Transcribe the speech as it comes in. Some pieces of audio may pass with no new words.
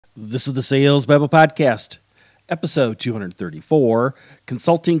This is the Sales Bible Podcast, episode 234,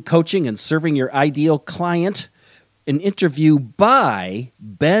 Consulting, Coaching, and Serving Your Ideal Client, an interview by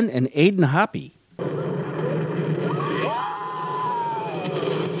Ben and Aiden Hoppy.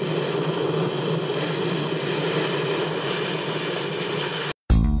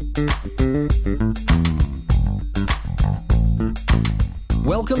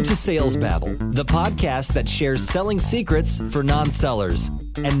 Welcome to Sales Babble, the podcast that shares selling secrets for non-sellers.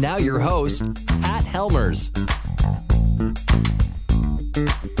 And now your host, Pat Helmers.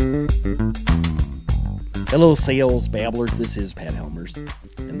 Hello, Sales Babblers. This is Pat Helmers,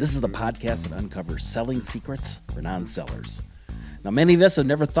 and this is the podcast that uncovers selling secrets for non-sellers. Now, many of us have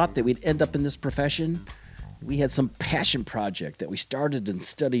never thought that we'd end up in this profession. We had some passion project that we started and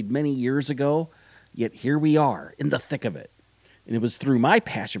studied many years ago, yet here we are in the thick of it. And it was through my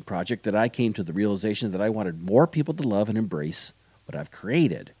passion project that I came to the realization that I wanted more people to love and embrace what I've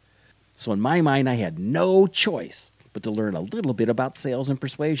created. So in my mind, I had no choice but to learn a little bit about sales and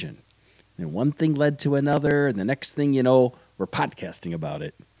persuasion. And one thing led to another, and the next thing you know, we're podcasting about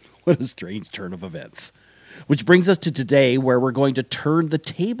it. What a strange turn of events. Which brings us to today, where we're going to turn the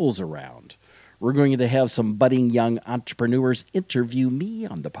tables around. We're going to have some budding young entrepreneurs interview me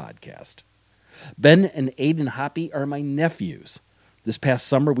on the podcast. Ben and Aiden Hoppy are my nephews. This past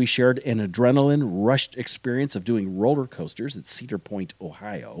summer, we shared an adrenaline-rushed experience of doing roller coasters at Cedar Point,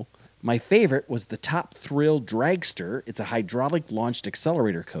 Ohio. My favorite was the Top Thrill Dragster. It's a hydraulic-launched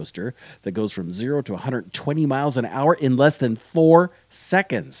accelerator coaster that goes from 0 to 120 miles an hour in less than 4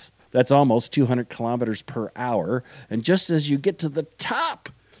 seconds. That's almost 200 kilometers per hour. And just as you get to the top,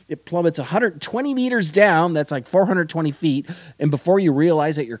 it plummets 120 meters down. That's like 420 feet. And before you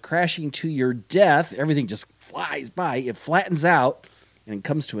realize that you're crashing to your death, everything just flies by. It flattens out, and it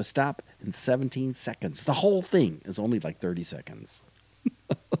comes to a stop in 17 seconds. The whole thing is only like 30 seconds.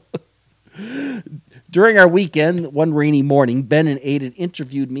 During our weekend, one rainy morning, Ben and Aiden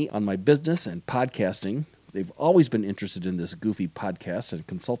interviewed me on my business and podcasting. They've always been interested in this goofy podcast and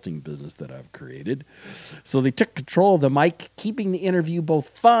consulting business that I've created. So they took control of the mic, keeping the interview both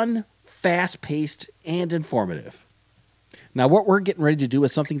fun, fast-paced, and informative. Now, what we're getting ready to do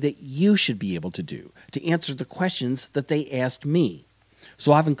is something that you should be able to do to answer the questions that they asked me.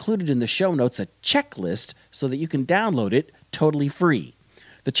 So I've included in the show notes a checklist so that you can download it totally free.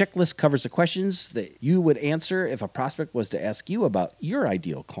 The checklist covers the questions that you would answer if a prospect was to ask you about your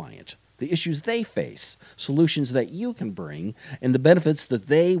ideal client, the issues they face, solutions that you can bring, and the benefits that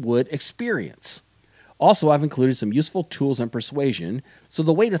they would experience. Also, I've included some useful tools and persuasion, so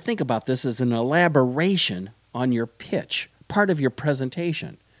the way to think about this is an elaboration on your pitch, part of your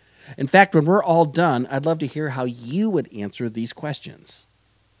presentation. In fact, when we're all done, I'd love to hear how you would answer these questions.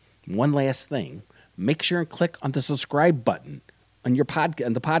 One last thing, make sure and click on the subscribe button on your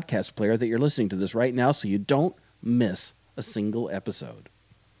on the podcast player that you're listening to this right now so you don't miss a single episode.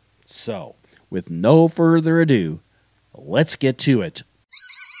 So, with no further ado, let's get to it.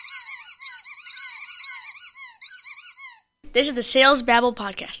 This is the Sales Babble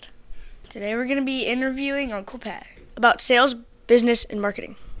Podcast. Today we're going to be interviewing Uncle Pat about sales, business, and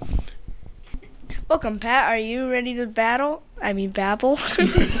marketing. Welcome, Pat. Are you ready to babble?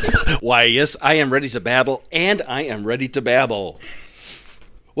 Why, yes, I am ready to babble, and I am ready to babble.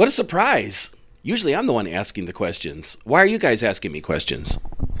 What a surprise. Usually I'm the one asking the questions. Why are you guys asking me questions?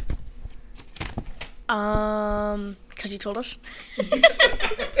 Because he told us.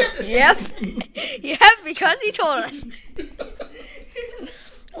 Yep, because he told us.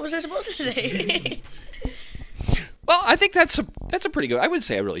 What was I supposed to say? Well, I think that's a pretty good. I would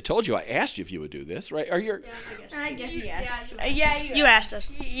say I really told you. I asked you if you would do this, right? I guess you asked. You asked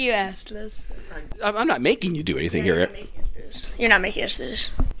us. You asked us. I'm not making you do anything here. You're not making us do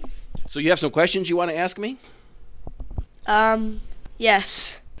this. So you have some questions you want to ask me?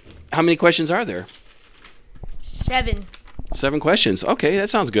 Yes. How many questions are there? 7. 7 questions. Okay, that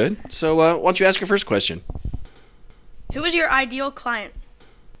sounds good. So why don't you ask your first question? Who is your ideal client?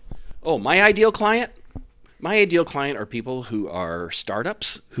 Oh, my ideal client? My ideal client are people who are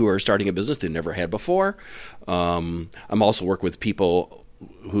startups, who are starting a business they've never had before. I'm also work with people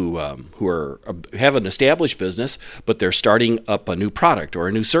who have an established business, but they're starting up a new product or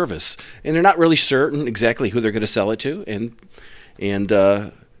a new service, and they're not really certain exactly who they're going to sell it to. And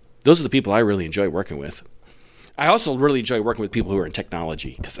those are the people I really enjoy working with. I also really enjoy working with people who are in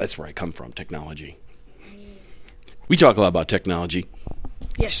technology, because that's where I come from, technology. We talk a lot about technology.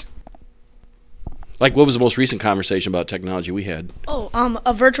 Yes. Like, what was the most recent conversation about technology we had?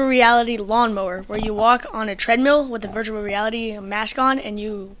 A virtual reality lawnmower where you walk on a treadmill with a virtual reality mask on and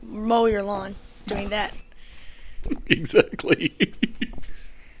you mow your lawn doing that. Exactly.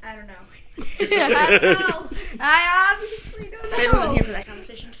 I don't know. I don't know. I obviously don't know. Sid wasn't here for that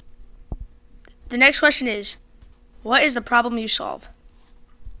conversation. The next question is, what is the problem you solve?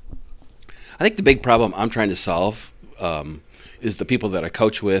 I think the big problem I'm trying to solve is the people that I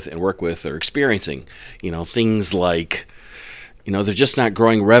coach with and work with are experiencing, things like, they're just not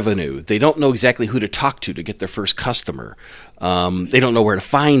growing revenue. They don't know exactly who to talk to get their first customer. They don't know where to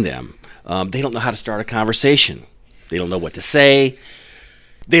find them. They don't know how to start a conversation. They don't know what to say.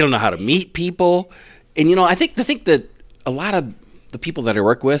 They don't know how to meet people. And, I think that a lot of the people that I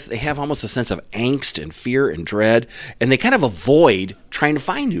work with, they have almost a sense of angst and fear and dread, and they kind of avoid trying to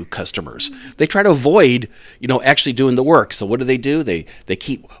find new customers. They try to avoid, actually doing the work. So what do? They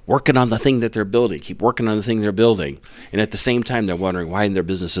keep working on the thing that they're building, and at the same time, they're wondering why their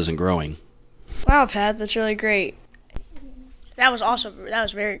business isn't growing. Wow, Pat, that's really great. That was awesome. That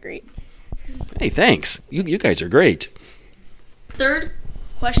was very great. Hey, thanks. You guys are great. Third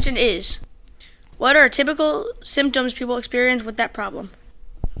question is, what are typical symptoms people experience with that problem?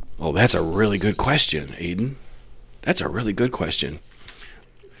 Oh, that's a really good question, Aiden. That's a really good question.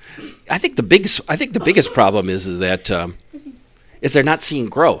 I think the biggest problem is that they're not seeing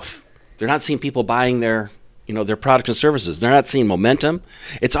growth. They're not seeing people buying their products and services. They're not seeing momentum.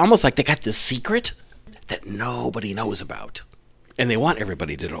 It's almost like they got this secret that nobody knows about, and they want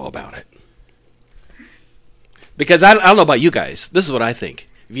everybody to know about it. Because I don't know about you guys. This is what I think.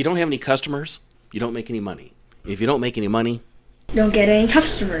 If you don't have any customers, you don't make any money. If you don't make any money, you don't get any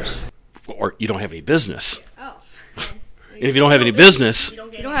customers. Or you don't have any business. Oh. And if you don't have any business, you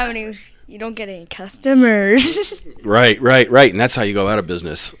don't get any customers. Right. And that's how you go out of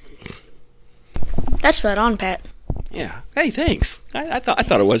business. That's spot on, Pat. Yeah. Hey, thanks. I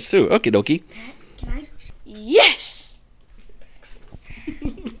thought it was too. Okie dokie. Can I? Yes.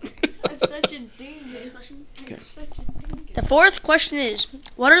 That's such a dangerous question. Okay. The fourth question is,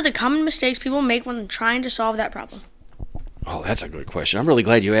 what are the common mistakes people make when trying to solve that problem? Oh, that's a good question. I'm really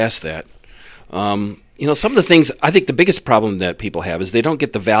glad you asked that. Some of the things, I think the biggest problem that people have is they don't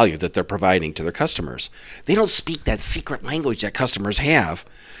get the value that they're providing to their customers. They don't speak that secret language that customers have.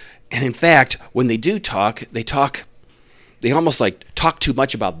 And in fact, when they do talk, they almost like talk too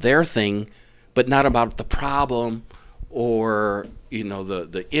much about their thing, but not about the problem or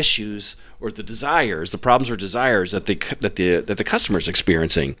the issues or the desires, the problems or desires that the customer's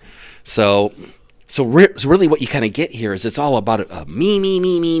experiencing. So really, what you kind of get here is it's all about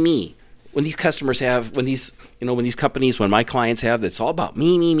me. When these customers have, when these companies, when my clients have, it's all about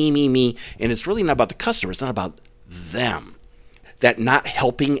me, and it's really not about the customer. It's not about them. That not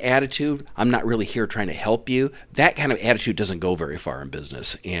helping attitude, I'm not really here trying to help you. That kind of attitude doesn't go very far in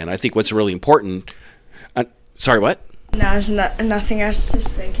business. And I think what's really important. Sorry, what? No, it's nothing. I was just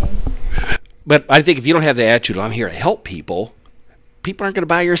thinking. But I think if you don't have the attitude, I'm here to help people, people aren't going to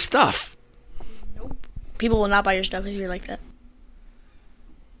buy your stuff. Nope. People will not buy your stuff if you're like that.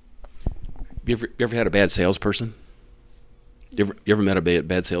 You ever had a bad salesperson? You ever met a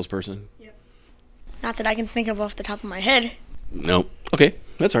bad salesperson? Yep. Not that I can think of off the top of my head. No. Okay,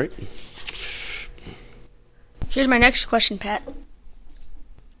 that's all right. Here's my next question, Pat.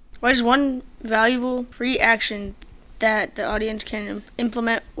 What is one valuable free action that the audience can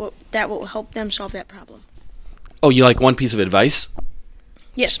implement that will help them solve that problem? Oh, you like one piece of advice?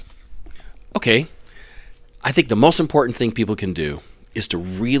 Yes. Okay. I think the most important thing people can do is to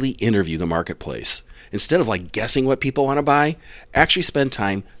really interview the marketplace. Instead of like guessing what people want to buy, actually spend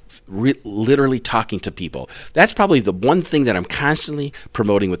time literally talking to people. That's probably the one thing that I'm constantly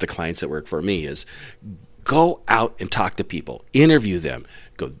promoting with the clients that work for me is go out and talk to people, interview them,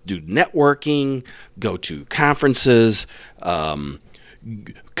 go do networking, go to conferences,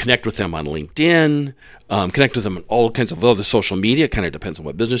 connect with them on LinkedIn, connect with them on all kinds of other social media. Kind of depends on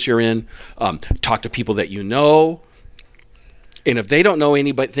what business you're in. Talk to people that you know. And if they don't know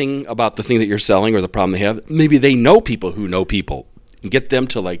anything about the thing that you're selling or the problem they have, maybe they know people who know people. And get them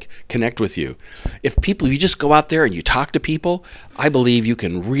to like connect with you. If you just go out there and you talk to people, I believe you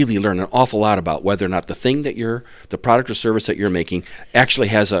can really learn an awful lot about whether or not the thing that the product or service that you're making actually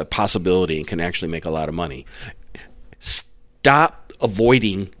has a possibility and can actually make a lot of money. Stop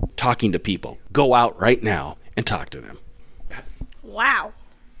avoiding talking to people. Go out right now and talk to them. Wow.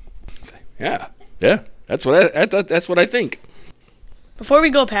 Yeah. That's what I think. Before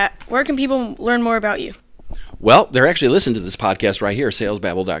we go, Pat, where can people learn more about you? Well, they're actually listening to this podcast right here,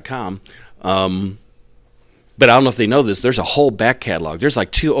 salesbabble.com. But I don't know if they know this. There's a whole back catalog. There's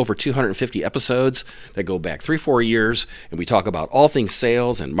like over 250 episodes that go back 3-4 years, and we talk about all things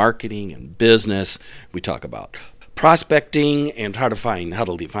sales and marketing and business. We talk about prospecting and how to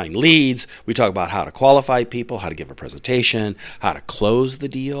find leads. We talk about how to qualify people, how to give a presentation, how to close the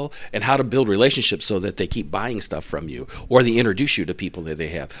deal, and how to build relationships so that they keep buying stuff from you or they introduce you to people that they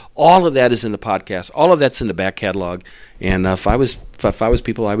have. All of that is in the podcast. All of that's in the back catalog. And if I was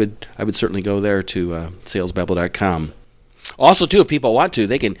people, I would certainly go there to salesbabble.com. Also, too, if people want to,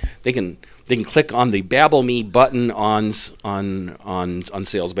 they can click on the Babble Me button on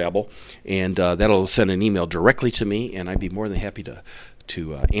Sales Babble, and that'll send an email directly to me, and I'd be more than happy to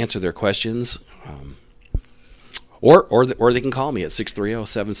answer their questions. Or they can call me at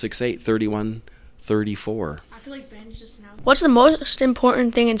 630-768-3134. I feel like Ben's just now. What's the most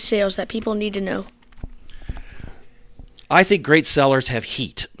important thing in sales that people need to know? I think great sellers have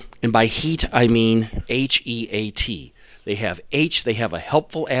heat, and by heat I mean H-E-A-T. They have H, they have a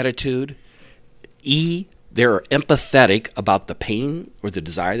helpful attitude. E, they're empathetic about the pain or the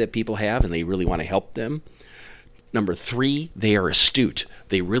desire that people have, and they really want to help them. Number 3, they are astute.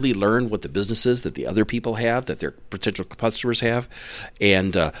 They really learn what the business is that the other people have, that their potential customers have,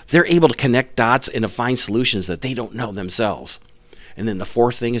 and they're able to connect dots and to find solutions that they don't know themselves. And then the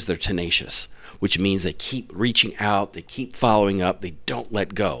 4th thing is they're tenacious, which means they keep reaching out, they keep following up, they don't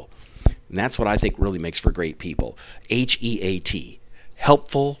let go. And that's what I think really makes for great people. H-E-A-T,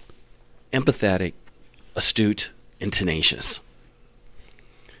 helpful, empathetic, astute, and tenacious.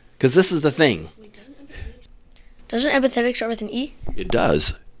 Because this is the thing. Wait, doesn't empathetic start with an E? It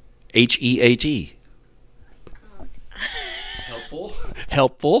does. H-E-A-T.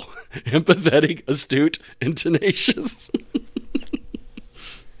 Helpful, empathetic, astute, and tenacious.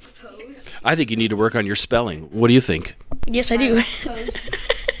 I think you need to work on your spelling. What do you think? Yes, I do.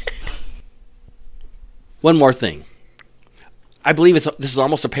 One more thing. I believe this is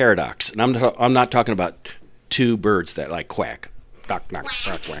almost a paradox, and I'm not talking about two birds that like quack. Knock, knock,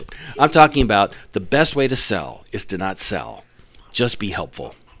 quack, quack. I'm talking about the best way to sell is to not sell. Just be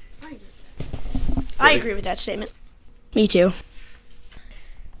helpful. I agree with that statement. Me too.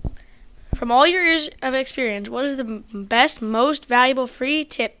 From all your years of experience, what is the best, most valuable free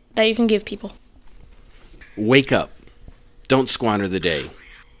tip that you can give people? Wake up. Don't squander the day.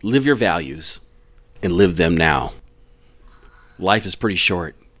 Live your values and live them now. Life is pretty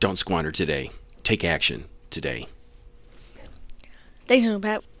short. Don't squander today. Take action today. Thanks,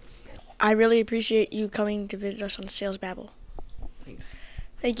 Pat. I really appreciate you coming to visit us on Sales Babble. Thanks.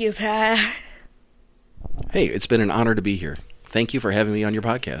 Thank you, Pat. Hey, it's been an honor to be here. Thank you for having me on your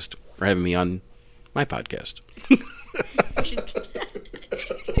podcast, or having me on my podcast.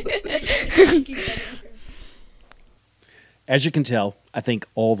 As you can tell, I think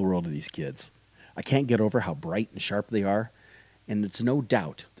all the world of these kids. I can't get over how bright and sharp they are, and it's no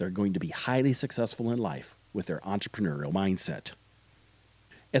doubt they're going to be highly successful in life with their entrepreneurial mindset.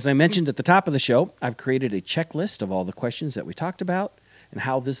 As I mentioned at the top of the show, I've created a checklist of all the questions that we talked about and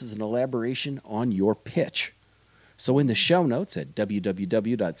how this is an elaboration on your pitch. So in the show notes at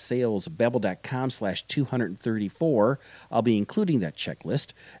www.salesbabble.com/234, I'll be including that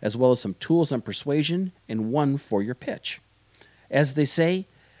checklist, as well as some tools on persuasion and one for your pitch. As they say,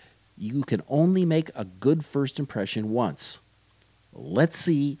 you can only make a good first impression once. Let's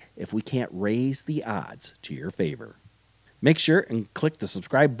see if we can't raise the odds to your favor. Make sure and click the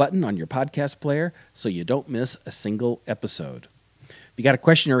subscribe button on your podcast player so you don't miss a single episode. If you got a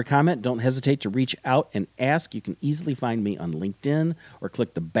question or a comment, don't hesitate to reach out and ask. You can easily find me on LinkedIn or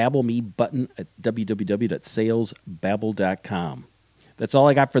click the Babble Me button at www.salesbabble.com. That's all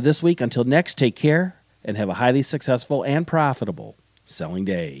I got for this week. Until next, take care and have a highly successful and profitable selling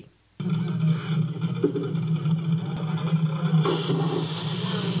day.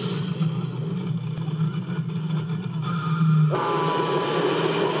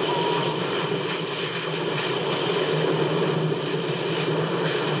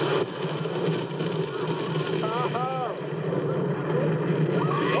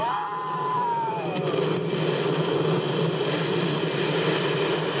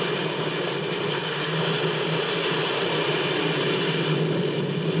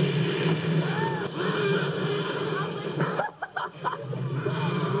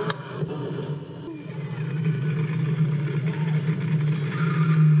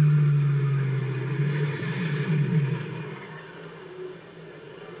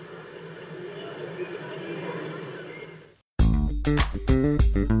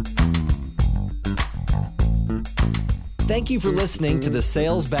 Thank you for listening to the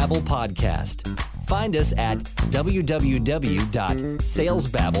Sales Babble podcast. Find us at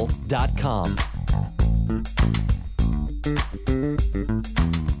www.salesbabble.com.